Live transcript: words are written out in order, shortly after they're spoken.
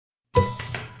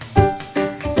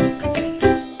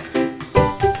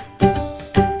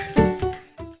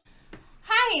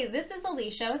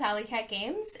Alicia with AaliKatt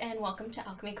Games, and welcome to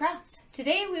Alchemy Crafts.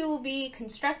 Today we will be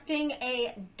constructing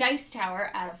a dice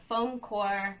tower out of foam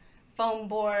core, foam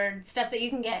board, stuff that you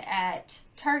can get at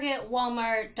Target,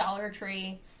 Walmart, Dollar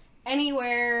Tree,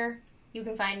 anywhere you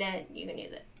can find it, you can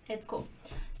use it. It's cool.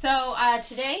 So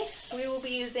today we will be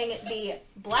using the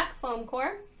black foam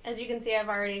core. As you can see, I've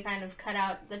already kind of cut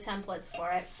out the templates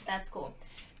for it. That's cool.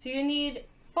 So you need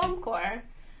foam core.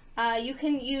 You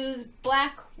can use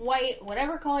black, white,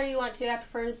 whatever color you want to. I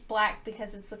prefer black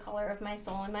because it's the color of my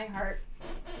soul and my heart.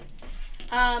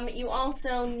 You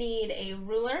also need a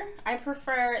ruler. I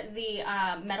prefer the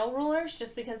metal rulers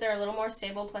just because they're a little more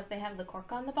stable, plus they have the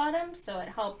cork on the bottom, so it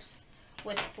helps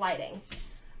with sliding.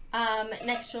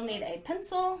 Next you'll need a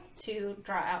pencil to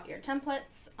draw out your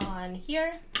templates on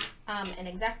here. An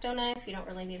X-Acto knife. You don't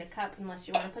really need a cup unless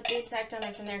you want to put the X-Acto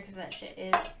knife in there because that shit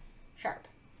is sharp.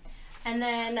 And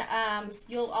then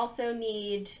you'll also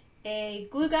need a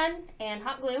glue gun and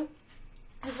hot glue,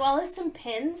 as well as some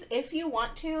pins if you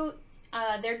want to.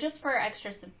 They're just for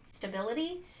extra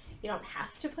stability. You don't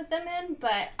have to put them in,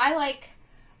 but I like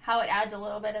how it adds a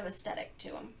little bit of aesthetic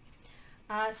to them.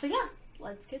 So yeah,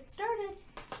 let's get started.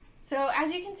 So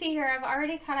as you can see here, I've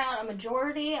already cut out a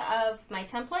majority of my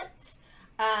templates.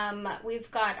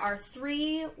 We've got our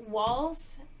 3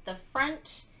 walls, the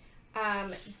front.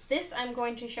 This I'm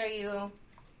going to show you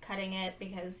cutting it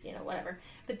because, you know, whatever.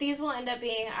 But these will end up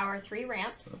being our 3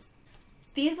 ramps.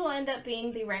 These will end up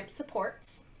being the ramp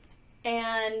supports.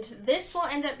 And this will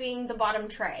end up being the bottom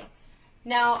tray.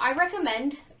 Now, I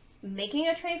recommend making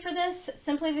a tray for this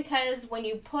simply because when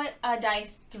you put a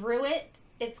dice through it,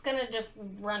 it's going to just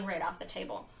run right off the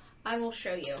table. I will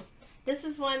show you. This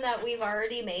is one that we've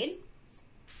already made.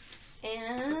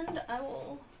 And I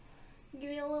will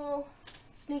give you a little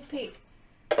sneak peek.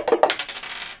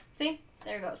 See?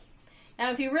 There it goes.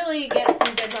 Now if you really get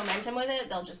some good momentum with it,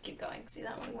 they'll just keep going. See,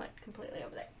 that one went completely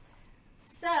over there.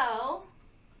 So,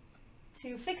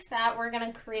 to fix that, we're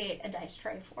going to create a dice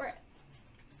tray for it.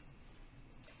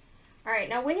 Alright,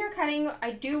 now when you're cutting,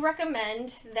 I do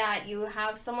recommend that you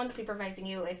have someone supervising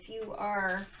you. If you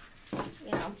are,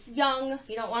 you know, young,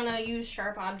 you don't want to use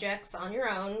sharp objects on your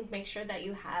own, make sure that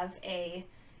you have a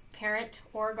parent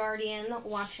or guardian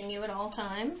watching you at all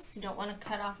times. You don't want to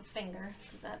cut off a finger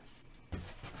because that's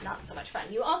not so much fun.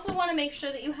 You also want to make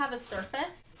sure that you have a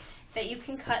surface that you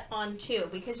can cut onto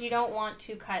because you don't want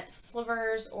to cut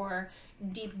slivers or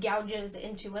deep gouges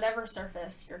into whatever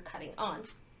surface you're cutting on.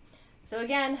 So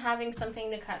again, having something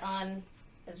to cut on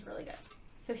is really good.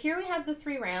 So here we have the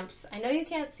 3 ramps. I know you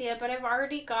can't see it, but I've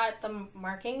already got the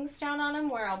markings down on them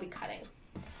where I'll be cutting.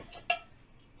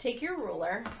 Take your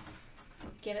ruler,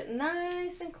 get it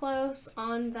nice and close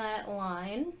on that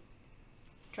line.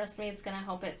 Trust me, it's going to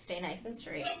help it stay nice and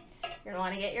straight. You're going to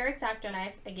want to get your X-Acto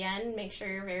knife. Again, make sure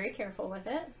you're very careful with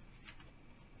it.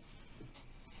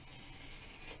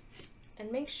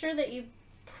 And make sure that you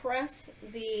press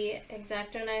the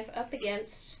X-Acto knife up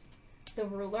against the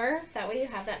ruler. That way you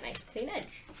have that nice clean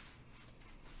edge.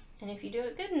 And if you do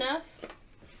it good enough,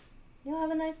 you'll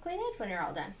have a nice clean edge when you're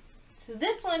all done. So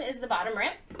this one is the bottom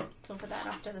ramp. So we'll put that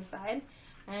off to the side.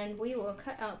 And we will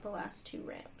cut out the last 2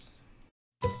 ramps.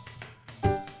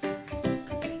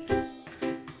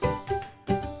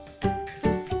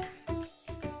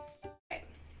 Okay.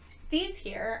 These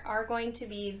here are going to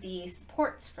be the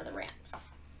supports for the ramps.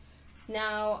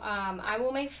 Now, I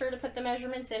will make sure to put the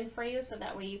measurements in for you so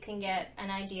that way you can get an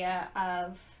idea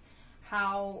of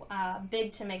how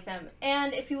big to make them.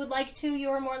 And if you would like to, you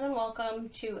are more than welcome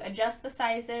to adjust the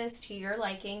sizes to your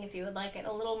liking. If you would like it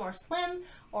a little more slim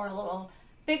or a little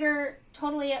bigger,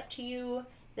 totally up to you.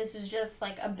 This is just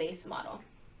like a base model.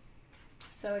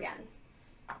 So again,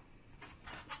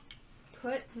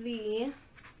 put the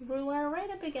ruler right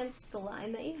up against the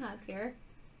line that you have here.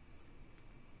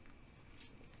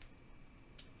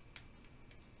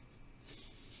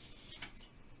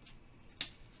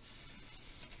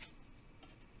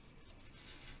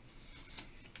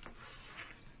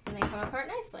 And they come apart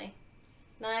nicely.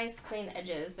 Nice clean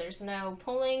edges. There's no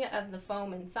pulling of the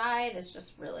foam inside. It's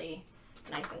just really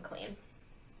nice and clean.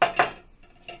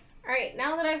 Alright,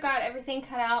 now that I've got everything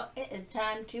cut out, it is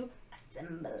time to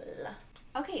assemble.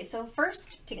 Okay, so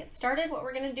first, to get started, what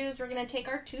we're going to do is we're going to take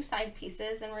our 2 side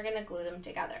pieces and we're going to glue them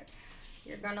together.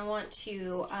 You're going to want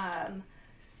to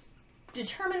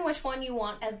determine which one you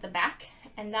want as the back,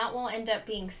 and that will end up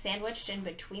being sandwiched in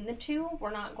between the 2.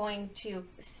 We're not going to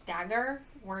stagger.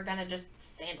 We're going to just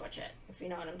sandwich it, if you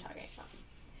know what I'm talking about.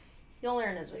 You'll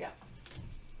learn as we go.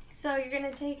 So you're going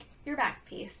to take your back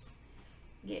piece,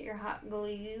 get your hot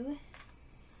glue,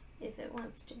 if it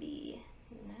wants to be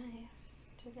nice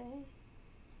today.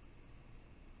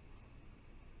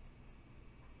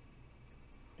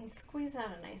 And squeeze out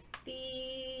a nice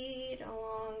bead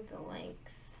along the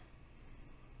length.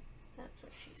 That's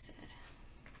what she said.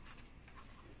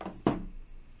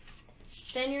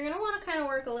 Then you're going to want to kind of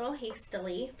work a little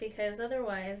hastily because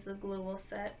otherwise the glue will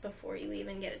set before you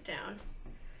even get it down.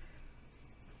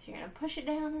 So you're going to push it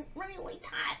down really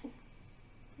tight,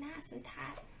 nice and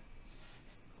tight.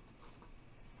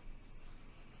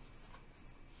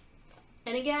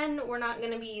 And again, we're not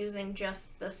going to be using just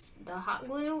the hot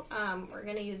glue. We're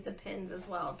going to use the pins as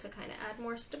well to kind of add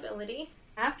more stability.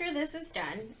 After this is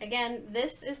done, again,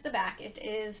 this is the back.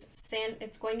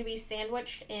 It's going to be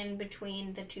sandwiched in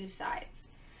between the two sides.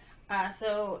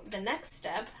 So the next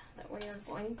step that we are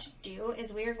going to do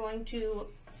is we are going to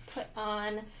put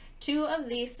on 2 of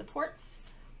these supports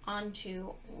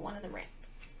onto one of the ramps.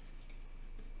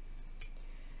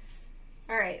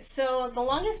 All right, so the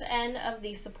longest end of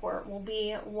the support will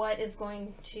be what is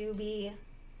going to be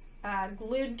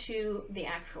glued to the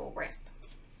actual ramp.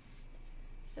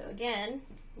 So again,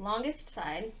 longest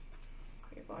side,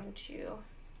 you're going to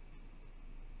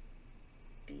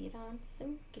bead on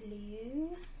some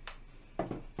glue.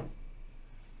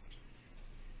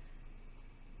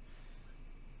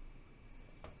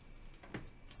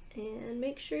 And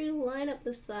make sure you line up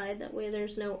the side, that way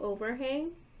there's no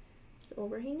overhang. The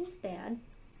overhang is bad.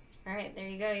 All right, there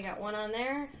you go. You got one on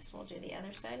there. So we'll do the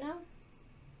other side now.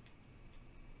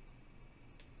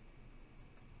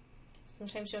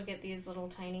 Sometimes you'll get these little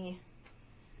tiny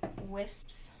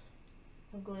wisps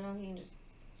of glue. You can just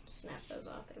snap those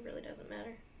off. It really doesn't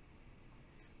matter.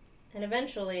 And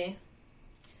eventually,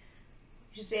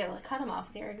 you'll just be able to cut them off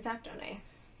with your X-Acto knife.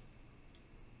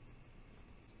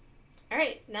 All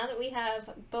right, now that we have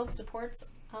both supports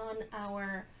on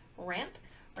our ramp,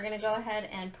 we're going to go ahead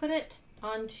and put it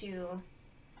onto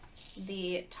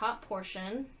the top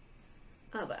portion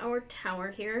of our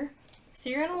tower here. So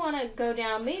you're going to want to go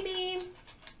down maybe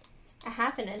a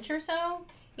 ½ inch or so.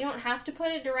 You don't have to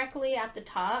put it directly at the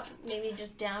top, maybe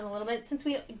just down a little bit. Since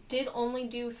we did only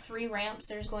do 3 ramps,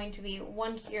 there's going to be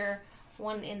one here,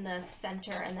 one in the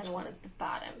center, and then one at the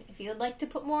bottom. If you would like to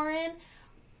put more in,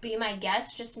 be my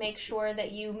guest. Just make sure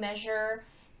that you measure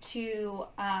to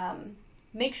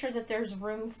make sure that there's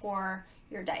room for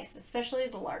your dice, especially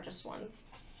the largest ones.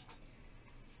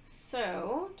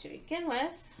 So to begin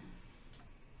with,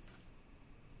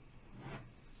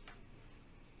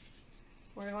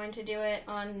 we're going to do it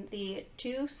on the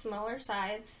 2 smaller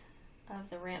sides of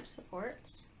the ramp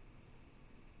supports.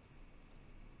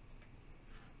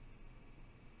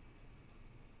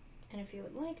 And if you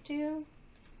would like to,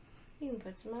 you can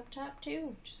put some up top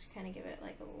too, just kind of give it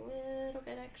like a little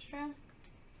bit extra.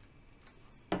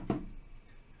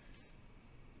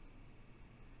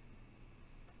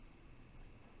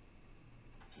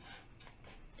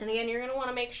 And again, you're going to want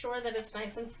to make sure that it's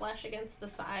nice and flush against the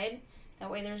side. That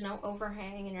way there's no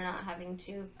overhang and you're not having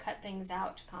to cut things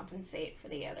out to compensate for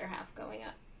the other half going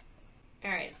up. All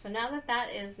right, so now that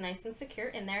that is nice and secure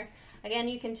in there, again,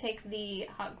 you can take the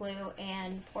hot glue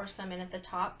and pour some in at the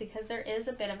top because there is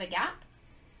a bit of a gap.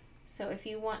 So if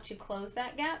you want to close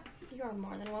that gap, you are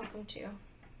more than welcome to.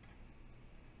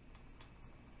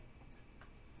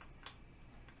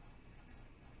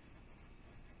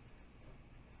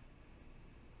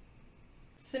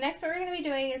 So next what we're going to be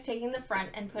doing is taking the front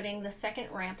and putting the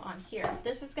second ramp on here.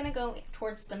 This is going to go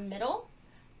towards the middle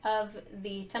of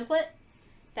the template.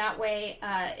 That way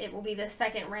it will be the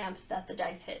second ramp that the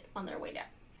dice hit on their way down.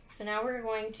 So now we're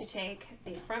going to take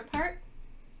the front part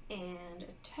and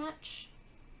attach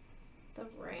the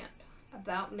ramp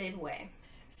about midway.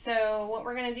 So what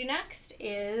we're going to do next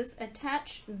is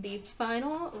attach the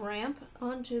final ramp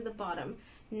onto the bottom.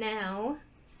 Now,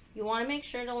 you want to make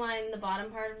sure to line the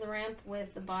bottom part of the ramp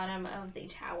with the bottom of the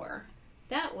tower.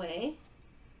 That way,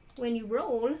 when you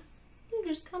roll, you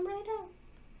just come right out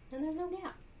and there's no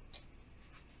gap.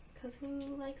 Because who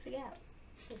likes a gap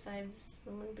besides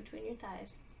the one between your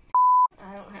thighs?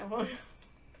 I don't have one.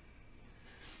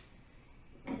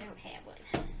 I don't have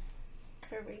one.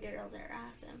 Curvy girls are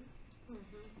awesome.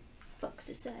 Fuck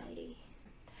society.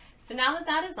 So now that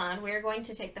that is on, we're going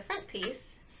to take the front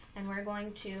piece and we're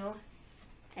going to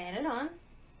add it on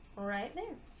right there.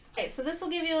 Okay, so this will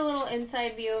give you a little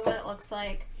inside view of what it looks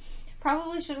like.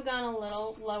 Probably should have gone a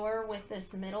little lower with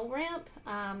this middle ramp,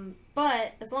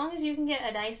 but as long as you can get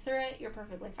a dice through it, you're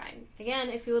perfectly fine. Again,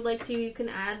 if you would like to, you can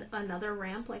add another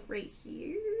ramp like right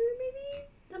here, maybe?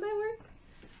 That might work.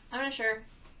 I'm not sure.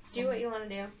 Do what you want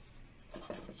to do.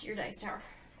 It's your dice tower.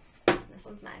 This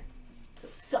one's mine, so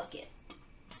suck it.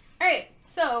 Alright,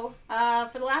 so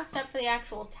for the last step for the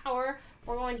actual tower,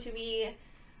 we're going to be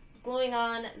gluing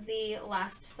on the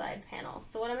last side panel.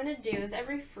 So what I'm going to do is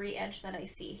every free edge that I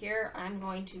see here, I'm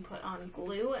going to put on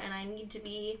glue, and I need to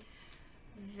be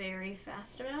very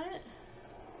fast about it.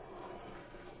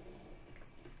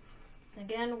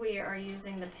 Again, we are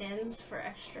using the pins for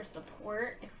extra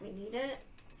support if we need it,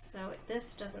 so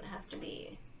this doesn't have to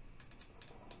be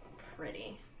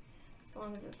pretty. As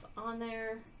long as it's on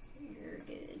there, you're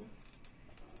good.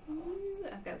 Ooh,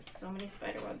 I've got so many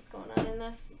spider webs going on in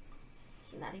this,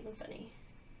 it's not even funny.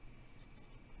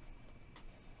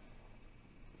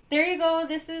 There you go.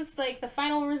 This is like the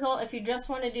final result if you just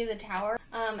want to do the tower.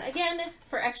 Again,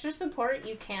 for extra support,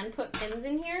 you can put pins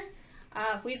in here.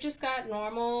 We've just got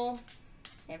normal,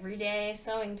 everyday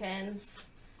sewing pins.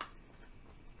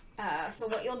 So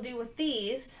what you'll do with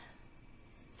these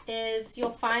is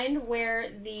you'll find where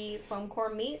the foam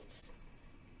core meets,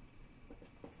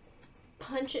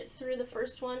 punch it through the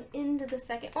first one into the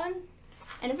second one,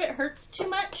 and if it hurts too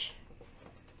much,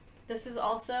 this is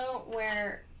also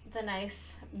where the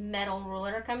nice metal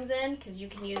ruler comes in, because you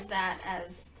can use that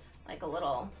as like a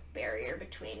little barrier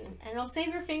between, and it'll save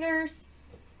your fingers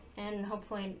and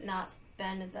hopefully not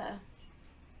bend the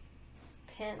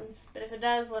pins. But if it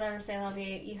does, whatever, say love you.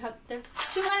 You have, there's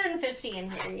 250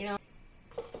 in here, you know.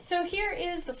 So here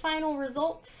is the final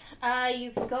results.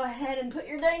 You can go ahead and put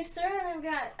your dice through, and I've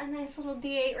got a nice little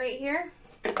D8 right here.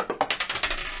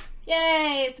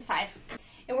 Yay, it's a 5.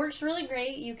 It works really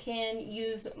great. You can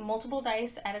use multiple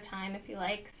dice at a time if you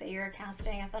like. Say you're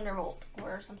casting a thunderbolt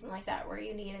or something like that where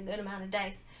you need a good amount of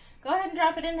dice. Go ahead and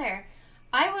drop it in there.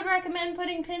 I would recommend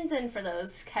putting pins in for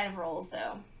those kind of rolls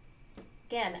though.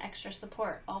 Again, extra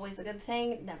support, always a good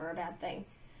thing, never a bad thing.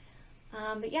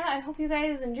 But yeah, I hope you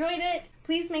guys enjoyed it.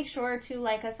 Please make sure to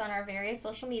like us on our various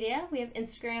social media. We have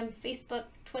Instagram, Facebook,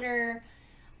 Twitter,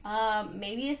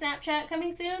 maybe a Snapchat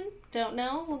coming soon. Don't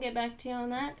know. We'll get back to you on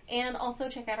that. And also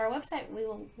check out our website. We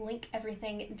will link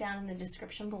everything down in the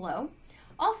description below.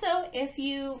 Also, if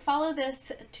you follow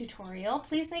this tutorial,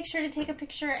 please make sure to take a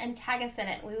picture and tag us in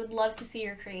it. We would love to see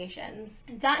your creations.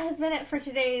 That has been it for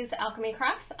today's Alchemy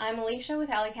Crafts. I'm Alicia with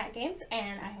AaliKatt Games,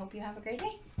 and I hope you have a great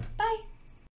day. Bye!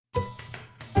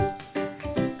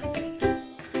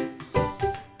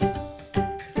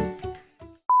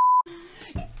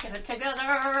 Get it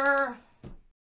together!